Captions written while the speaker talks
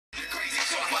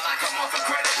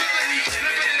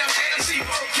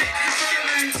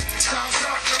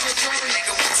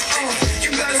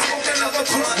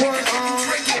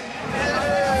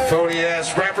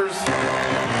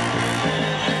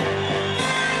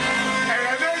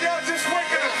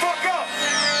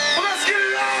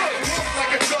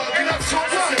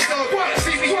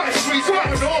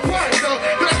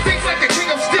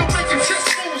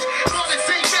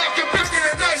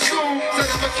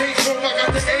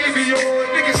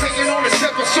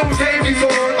so Davey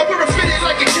Lord. I wear a fitted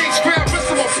like a king's crown,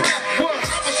 whistle my friend. What?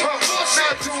 I was hard,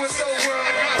 not doing so well.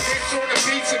 I got hits on the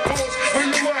beats and balls. Where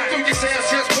you at? Through your ass,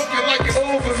 just poking like an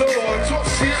overlord. Talk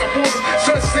shit, I want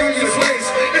such thing in place.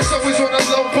 It's always on the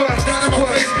low, but not a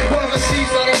place. While the seas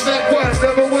not on that one,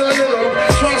 never will I let them.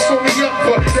 Try to slow me up,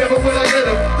 but never will I let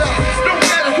them. Nah, no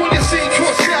matter when you see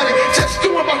cross static, just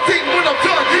doing my thing when I'm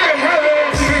done. Yeah,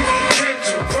 we came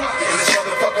to rock in this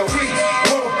motherfucker. We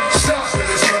won't stop in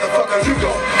this motherfucker. You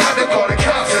gon' have to call the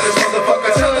cops in this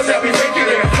motherfucker. Tell us that we making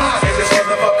it hot in this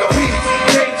motherfucker. We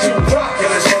came to rock in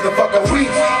this motherfucker. We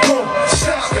won't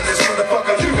stop in this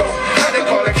motherfucker. You gon' have to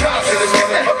call the cops in this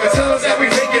motherfucker. Tell us that we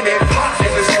making it hot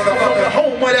in this motherfucker.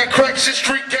 Home where that crack shit,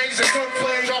 street gangs and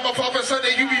gunplay. Drama poppin'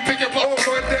 Sunday, you be picking up on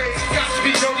Monday. Got to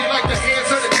be dirty like the hands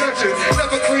of the judges.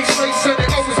 Never clean slate, Sunday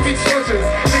always be judges.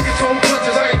 Niggas hold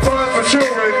punches, I ain't fine for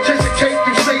children. Just a came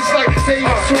through states like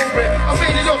David Truman. I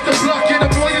made it off the block in a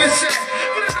boiling set.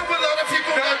 But I know a lot of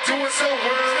people not doing so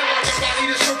well. Still like a body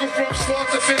to struggle from start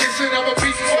to finish, and I'm a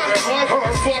beast for it.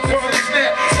 Hard, fought for this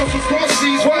net. Hustle cross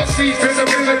seas, wild seas, visit,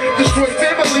 destroy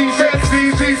families, and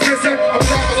these, visit. I'm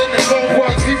traveling in low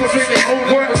white people drinking old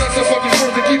work. But that's a fucking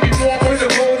supposed to keep me warm with the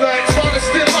whole night. Spot is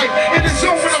still light in the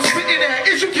zone when I'm spitting that.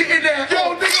 Is you getting that?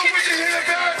 Yo, nigga, with your hair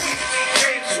back.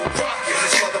 Came to rock in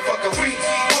this motherfucker. We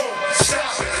won't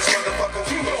stop in this motherfucker.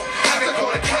 We gon' have to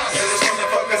call the cops in this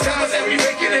motherfucker. Tell us that we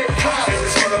making it hot in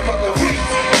this motherfucker. We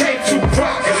came to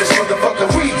rock in this motherfucker.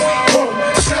 We won't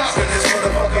stop in this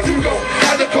motherfucker. You gon'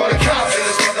 have to call the cops in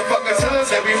this motherfucker. Tell us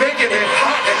that we making it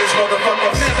hot in this motherfucker.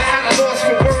 Never had a loss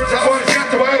for words. I always got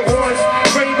the right ones.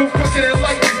 Rainbow fucking and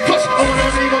light. Plus, I wanna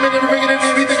name I'm in every ring and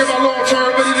then we think about long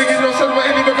term. But it niggas don't settle my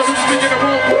enemy because I'm speaking the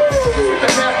wrong word. The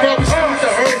bad probably still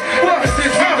the hurt. What is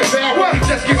this? The bad what?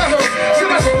 Just get hurt. So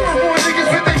that's more niggas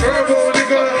with they verbal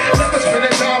nigga. Never spend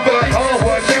that time, but all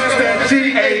what just that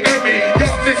G-A-M-E.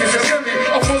 Y'all niggas just hear me.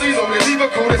 I'm fully loaded. Leave a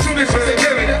code as soon as they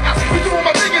get it. We doing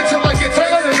my thing until I get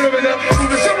tired of living up. From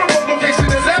the summer location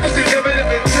is obviously living up.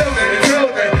 Until then,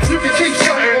 you can keep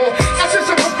something more. I said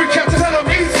some hungry cats tell them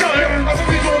eat something. I'm gonna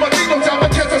be doing my thing on time. I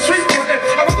catch the street running.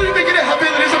 I'm really making it happen.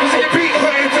 I'm gonna see a beat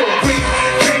hunting till we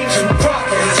came to rock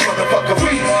in this motherfucker.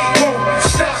 We won't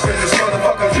stop in this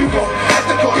motherfucker. You gon' have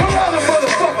to call the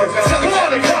motherfucker. Tell us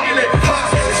that we making it hot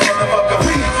in this motherfucker.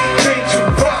 We came to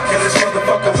rock in this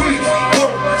motherfucker. We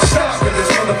won't stop in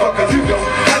this motherfucker. You gon'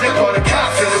 have to call the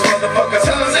cops in this motherfucker.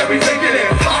 Tell us that we making it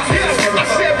hot in this motherfucker. I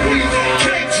said we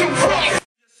came to rock.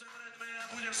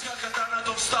 Budem skakať tam na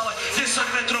tom stále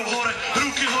 10 metrov hore,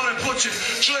 ruky hore, poďte.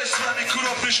 Čo je s vami,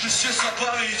 kurva, prišli ste sa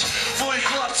baviť? Moji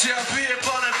chlapci a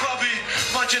vyjebané baby.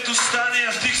 Máte tu stany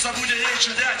a v tých sa bude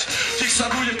niečo dať. V tých sa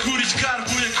bude kúriť kar,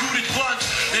 bude kúriť blunt.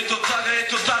 Je to tak a je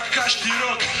to tak každý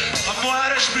rok. A moja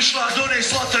reč prišla a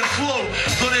doniesla ten flow.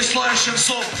 Doniesla ešte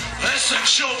som SM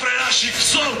show pre našich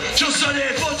psov. Čo sa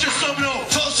deje, poďte so mnou.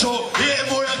 Toto je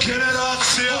moja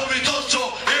generácia. Toto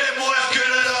je moja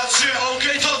generácia. OK,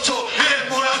 toto je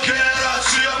moja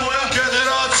generácia. Moja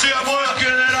generácia, moja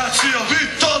generácia. Vy,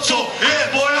 toto je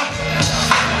moja.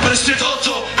 Presne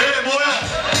toto je moja.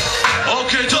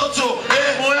 OK, toto je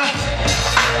moja.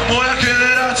 Moja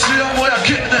generácia, moja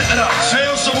generácia.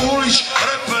 Ja som hulič,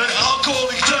 rapper,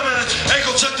 alkoholik, dement,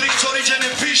 egocentrik, ktorý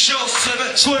denne píše o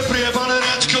sebe svoje priebané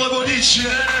riadky, lebo nič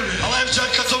neviem. Ale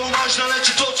vďaka tomu máš na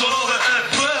nete toto nové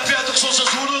EP. Piatok som sa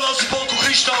zhudol, dal si polku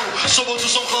kryštálu. V sobotu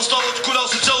som chlastal, odkudal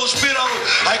si celú špirálu.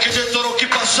 Aj keď je to roky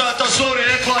pasá, tá story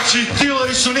neplatí.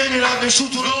 Dealery sú neníradní,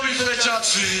 sú tu noví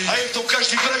treťáci. A je v tom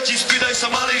každý tretí, spýtaj sa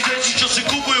malých detí, čo si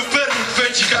kupujú perní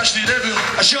kveti, každý debil.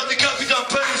 A žiadny kapitán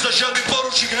peníz a žiadny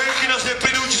poručík Henky nás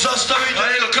neprinúti zastaviť a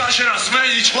nedokáže nás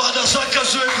zmeniť. Vláda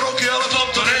zakazuje kroky, ale v tom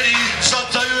to není.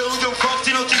 Zatajuje ľuďom fakty,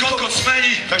 no ty kokot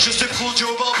zmení. Takže ste v kľúče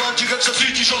obalbáči, keď sa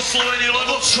cítiš oslovený,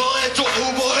 lebo čo je to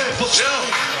úbohé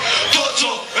počuť.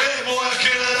 Toto je moja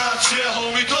generácia,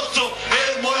 homie, toto je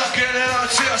moja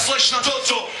generácia, slečna,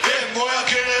 toto je moja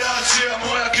generácia,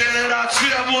 moja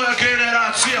generácia, moja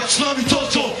generácia. S nami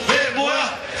toto je moja.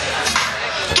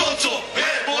 Toto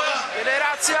je moja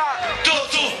generácia.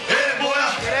 Toto je moja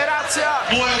generácia.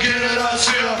 Moja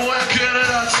generácia, moja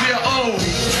generácia. Oh,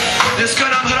 dneska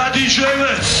nám hrá DJ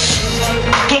Vec.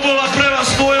 To bola pre vás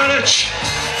moja reč.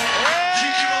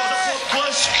 Díky vám za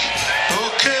podplesk.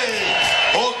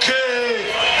 OK.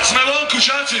 Sme vonku,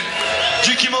 šaci.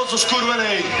 Díky moc zo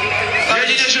skurvenej.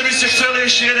 Jedine, že by ste chceli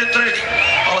ešte jeden track,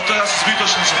 ale to je asi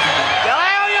zbytočné sa pýtam.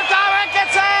 Dělej ho tam,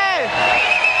 kece!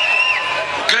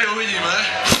 OK, uvidíme.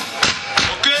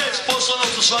 OK, s poslednou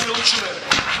to s vami učíme.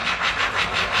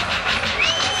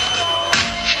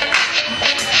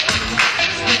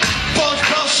 Poď,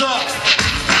 prasa!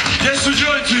 Kde sú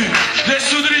jointy? Kde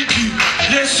sú drinky?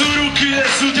 Kde sú ruky,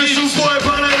 kde sú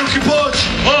pojebané ruky, poď!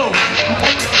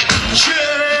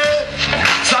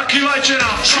 Zakývajte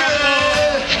nám!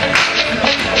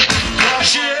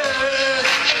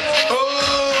 To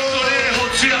nie je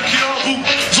hociaký album,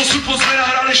 zo súpo sme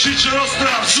nahrali šiče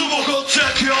rozpráv. Zubok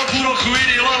hociaký album, trochu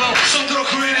iný level, som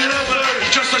trochu iný rapper.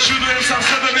 Často čudujem sám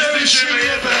sebe, myslím, že mi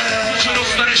jebe. Čo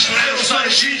dostaneš, to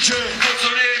nedostaneš inče. To, co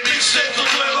nie je mixtape,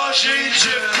 to je vážne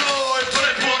inče. Floj,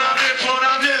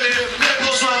 preplonám, neviem,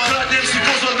 nepoznám. Kradnem si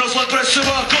pozornosť len pre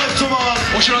seba, koľko to mám.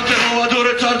 Ožraté hlava do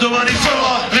retardovaný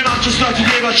fela. Nemám čo stratiť,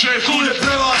 iba čo je v kľude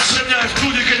pre vás. Pre mňa je v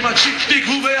kľude, keď má čik-tik v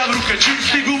hube a v ruke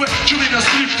čik-tik v hube. Čumím na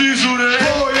striptízu, ne?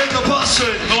 Jedno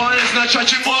paseň, no a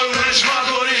neznačajte moju reč,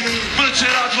 Magory. Mŕte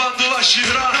rád vám do vašich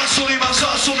rád. Na soli mám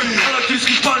zásoby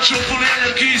elektrických pančov, plný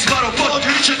energií z barov. Poď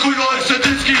vyčekuj do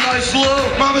excentrických aj slov.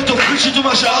 Máme to v piči, tu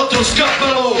máš outro s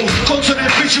kapelou. Koncert je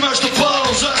v piči, máš to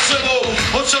pálo za sebou.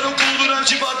 Od celom kľudu dám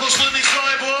ti pár posledných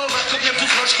zalebov. Nakopnem tú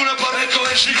značku na pár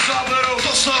nekonečných záberov.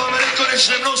 Dostávame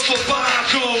nekonečné množstvo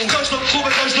panákov. V každom klube,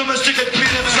 každom meste, keď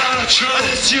prídeme záračov. A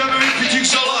nestíhame vypiť ich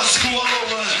za lásku a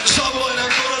love. Zavolaj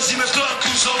nám, dorazíme v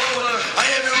tránku za love. A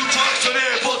je mi ľúto, ak to nie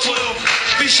je pod tvojom.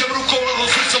 Píšem rukou, lebo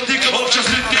srdcom dýkom, občas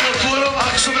rytmým otvorom.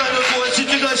 Ak som radil tvoje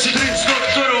city, daj si drink s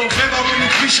doktorom. Nemám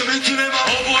limit, píšem hity, nemám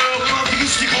obojov. Nemám tých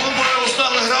istých obojov,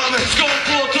 stále hráme s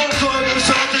komplotom. To je,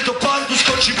 sa na tejto partu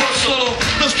skočí pod stolom.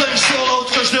 Dostaneš solo od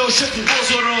každého všetkým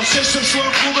pozornosť. Tiež som v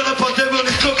svojom klube na pár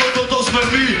debilných kokotov, to sme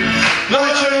my.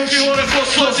 Najväčšie ruky hore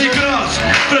posledný krát.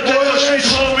 Pre tento švít,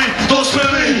 homie, to sme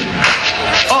my.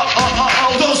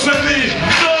 To sme my.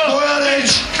 Kto? Moja reč.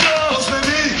 Kto? To sme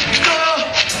my. Kto?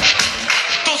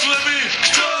 To sme my.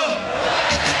 Kto?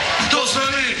 To sme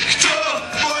my. Kto?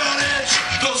 Moja reč.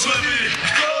 To sme my.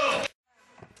 Kto?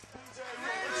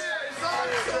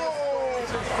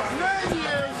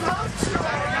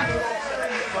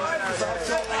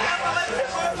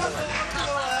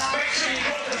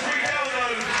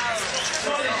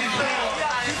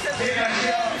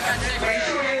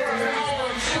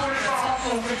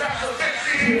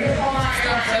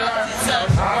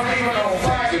 I don't even know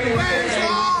why.